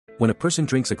When a person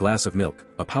drinks a glass of milk,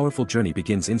 a powerful journey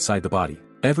begins inside the body.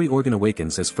 Every organ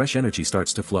awakens as fresh energy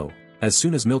starts to flow. As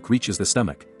soon as milk reaches the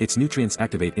stomach, its nutrients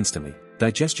activate instantly.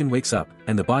 Digestion wakes up,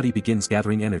 and the body begins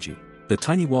gathering energy. The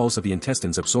tiny walls of the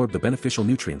intestines absorb the beneficial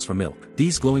nutrients from milk.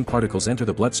 These glowing particles enter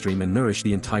the bloodstream and nourish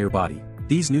the entire body.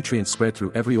 These nutrients spread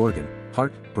through every organ,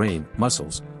 heart, brain,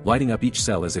 muscles, lighting up each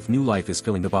cell as if new life is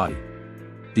filling the body.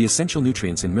 The essential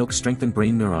nutrients in milk strengthen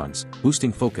brain neurons,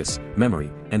 boosting focus, memory,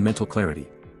 and mental clarity.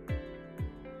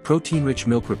 Protein-rich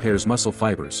milk repairs muscle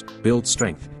fibers, builds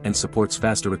strength, and supports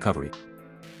faster recovery.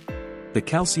 The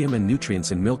calcium and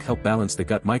nutrients in milk help balance the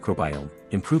gut microbiome,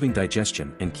 improving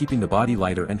digestion and keeping the body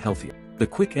lighter and healthier. The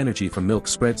quick energy from milk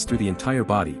spreads through the entire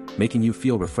body, making you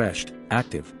feel refreshed,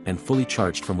 active, and fully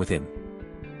charged from within.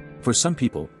 For some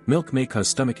people, milk may cause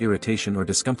stomach irritation or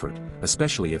discomfort,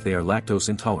 especially if they are lactose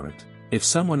intolerant. If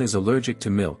someone is allergic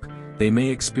to milk, they may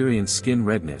experience skin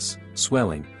redness,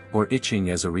 swelling, or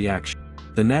itching as a reaction.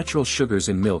 The natural sugars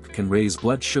in milk can raise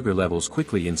blood sugar levels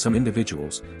quickly in some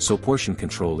individuals, so portion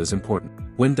control is important.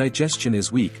 When digestion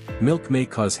is weak, milk may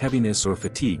cause heaviness or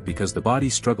fatigue because the body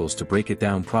struggles to break it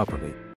down properly.